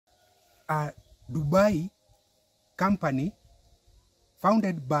a Dubai company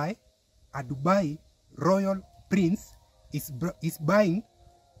founded by a Dubai royal prince is buying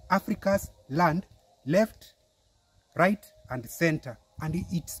Africa's land left, right, and center. And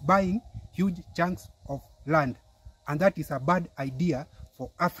it's buying huge chunks of land. And that is a bad idea for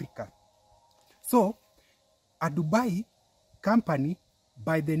Africa. So, a Dubai company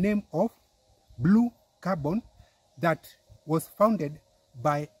by the name of Blue Carbon that was founded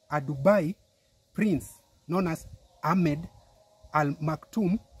by a Dubai prince known as Ahmed Al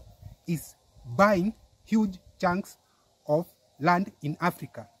Maktoum is buying huge chunks of land in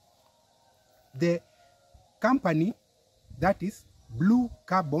Africa. The company that is Blue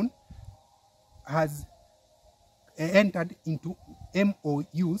Carbon has entered into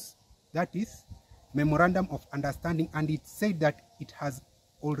MOUs, that is Memorandum of Understanding, and it said that it has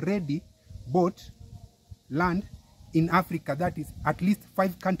already bought land in Africa, that is at least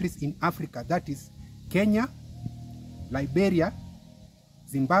 5 countries in Africa, that is Kenya, Liberia,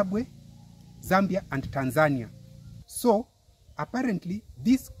 Zimbabwe, Zambia, and Tanzania. So apparently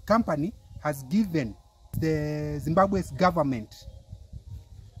this company has given the Zimbabwe's government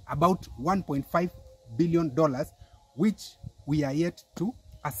about $1.5 billion, which we are yet to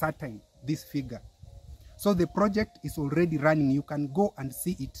ascertain this figure. So the project is already running. You can go and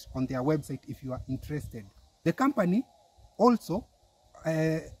see it on their website if you are interested. The company also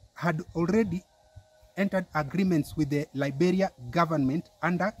had already entered agreements with the Liberia government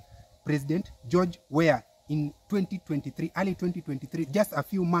under President George Weah in 2023, early 2023, just a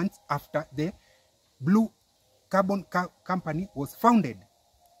few months after the Blue Carbon company was founded.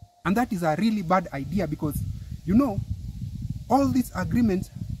 And that is a really bad idea because, you know, all these agreements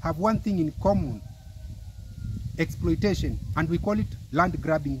have one thing in common: exploitation, and we call it land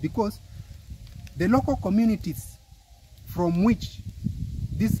grabbing, because the local communities from which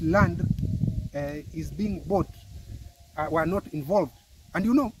this land is being bought were not involved. And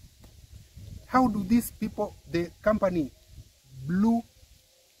you know, how do these people, the company Blue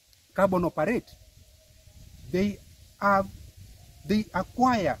Carbon operate? They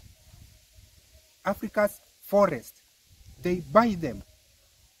acquire Africa's forest. They buy them,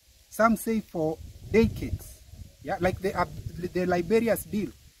 some say for decades. Yeah, like the Liberia's deal.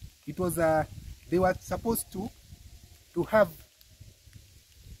 It was they were supposed to have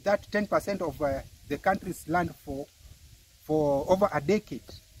that 10% of the country's land for over a decade.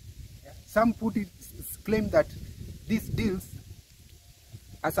 Yeah. Some claim that these deals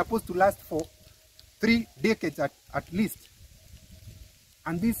are supposed to last for 3 decades at least.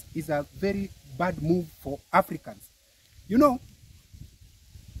 And this is a very bad move for Africans. You know,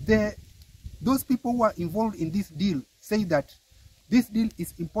 those people who are involved in this deal say that this deal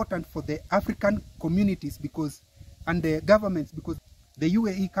is important for the African communities and the governments, because the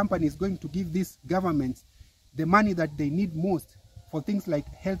UAE company is going to give these governments the money that they need most for things like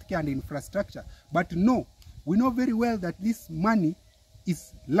healthcare and infrastructure. But no, we know very well that this money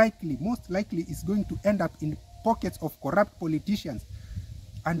is most likely is going to end up in pockets of corrupt politicians.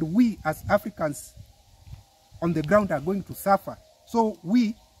 And we as Africans on the ground are going to suffer. So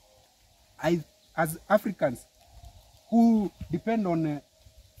we, as Africans who depend on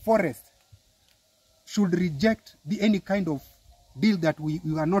forest, should reject any kind of deal that we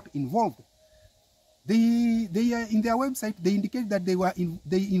are not involved. They are in their website, they indicate that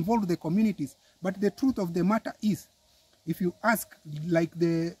they involved the communities. But the truth of the matter is, if you ask like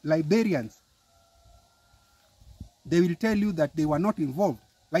the Liberians, they will tell you that they were not involved.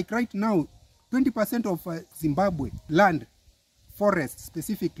 Like right now, 20% of Zimbabwe land, forests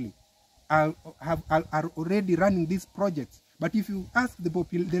specifically, are already running these projects. But if you ask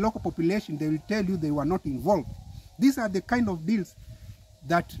the local population, they will tell you they were not involved. These are the kind of deals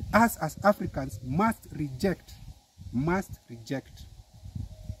that us as Africans must reject. Must reject.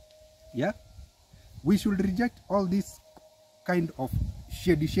 Yeah? We should reject all these kind of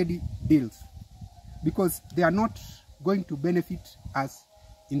shady deals, because they are not going to benefit us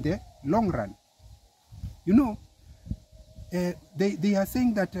in the long run. You know, they are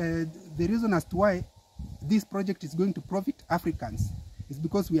saying that the reason as to why this project is going to profit Africans is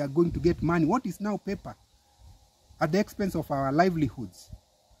because we are going to get money. What is now paper? At the expense of our livelihoods.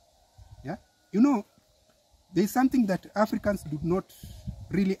 Yeah? You know, there is something that Africans do not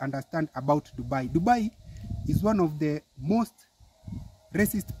really understand about Dubai. Dubai is one of the most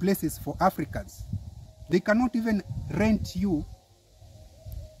racist places for Africans. They cannot even rent you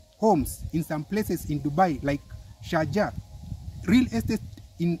homes in some places in Dubai, like Sharjah. Real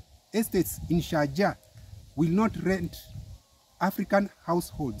estates in Sharjah will not rent African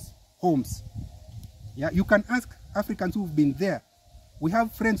households, homes. Yeah, you can ask Africans who've been there. We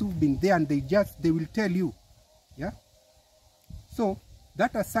have friends who've been there and they will tell you. Yeah. So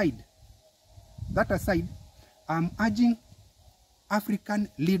that aside, I'm urging African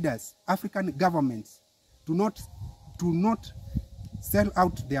leaders, African governments to not sell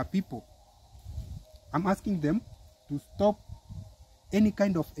out their people. I'm asking them to stop any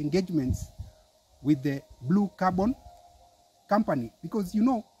kind of engagements with the blue carbon company, because you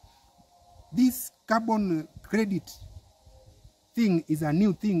know this carbon credit thing is a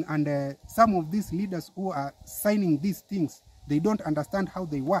new thing, and some of these leaders who are signing these things, they don't understand how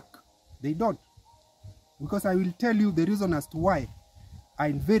they work. They don't. Because I will tell you the reason as to why.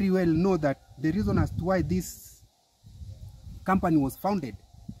 I very well know that the reason as to why this company was founded.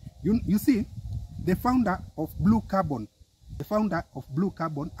 You see, the founder of Blue Carbon,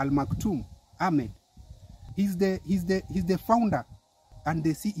 Al Maktoum Ahmed, he's the founder and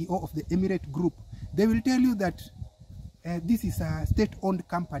the CEO of the Emirate Group. They will tell you that this is a state-owned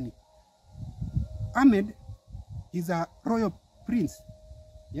company. Ahmed is a royal prince.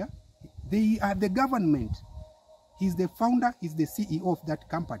 Yeah, they are the government. He's the founder, he's the CEO of that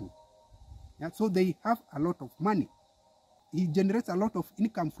company. Yeah, so they have a lot of money. He generates a lot of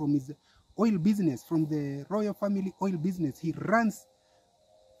income from his oil business, from the royal family oil business. He runs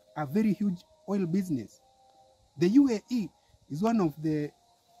a very huge oil business. The UAE is one of the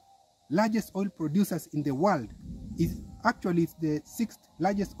largest oil producers in the world. It's the 6th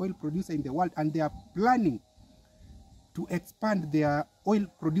largest oil producer in the world, and they are planning to expand their oil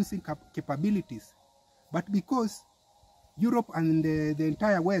producing capabilities. But because Europe and the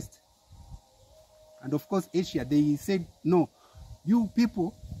entire West, and of course Asia, they said, no, you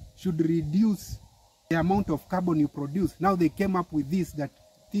people should reduce the amount of carbon you produce. Now they came up with this,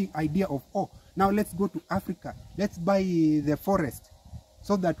 the idea of, oh, now let's go to Africa, let's buy the forest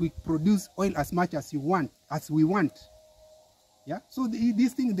so that we produce oil as much as we want. Yeah, so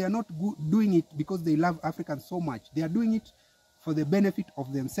these things, they are not doing it because they love Africans so much. They are doing it for the benefit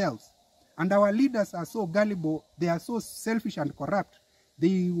of themselves. And our leaders are so gullible, they are so selfish and corrupt.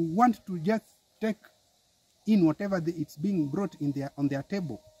 They want to just take in whatever it's being brought in on their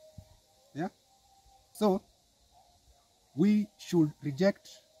table. Yeah. So we should reject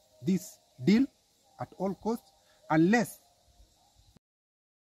this deal at all costs, unless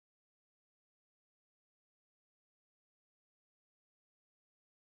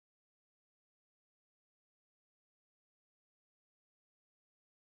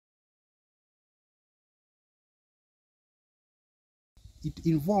it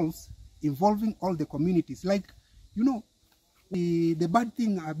involving all the communities. Like, you know, the bad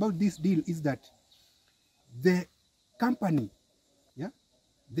thing about this deal is that the company, yeah,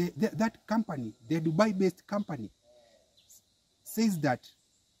 that company, the Dubai-based company, says that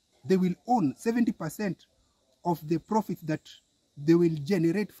they will own 70% of the profits that they will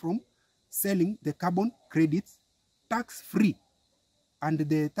generate from selling the carbon credits tax-free, and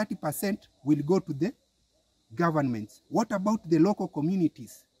the 30% will go to the governments. What about the local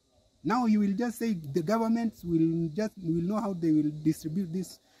communities? Now you will just say the governments will know how they will distribute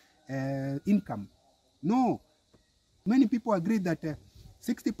this income. No, many people agree that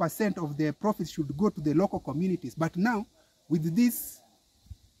 60% of the profits should go to the local communities. But now with this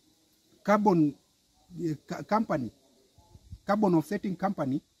carbon offsetting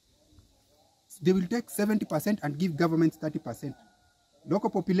company, they will take 70% and give governments 30%. Local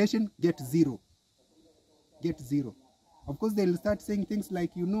population get zero. Of course, they'll start saying things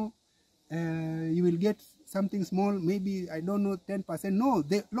like, you know, you will get something small, maybe, I don't know, 10%. No,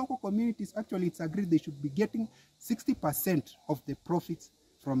 the local communities, actually, it's agreed they should be getting 60% of the profits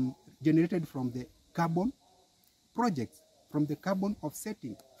generated from the carbon projects, from the carbon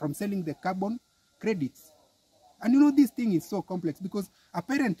offsetting, from selling the carbon credits. And you know, this thing is so complex because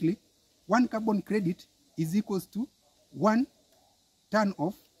apparently one carbon credit is equals to 1 ton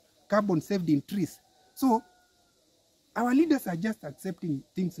of carbon saved in trees. So our leaders are just accepting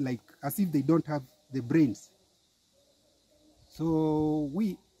things like as if they don't have the brains. So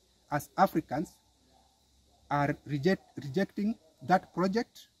we, as Africans, are rejecting that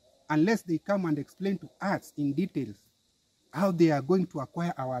project unless they come and explain to us in details how they are going to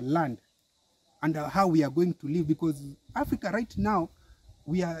acquire our land and how we are going to live. Because Africa right now,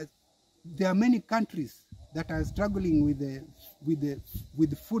 there are many countries that are struggling with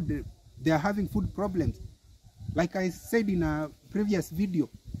food. They are having food problems. Like I said in a previous video,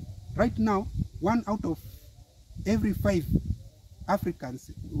 right now, 1 out of every 5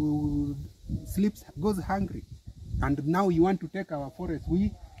 Africans who goes hungry. And now you want to take our forests.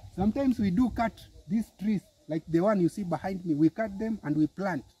 Sometimes we do cut these trees, like the one you see behind me. We cut them and we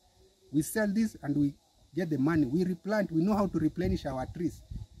plant. We sell this and we get the money. We replant. We know how to replenish our trees.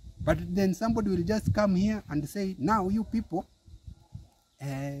 But then somebody will just come here and say, now you people,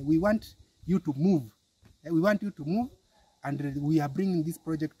 we want you to move. We want you to move, and we are bringing this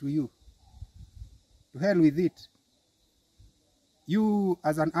project to you. To hell with it. You,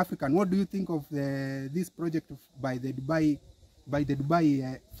 as an African, what do you think of this project by the Dubai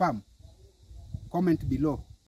farm? Comment below.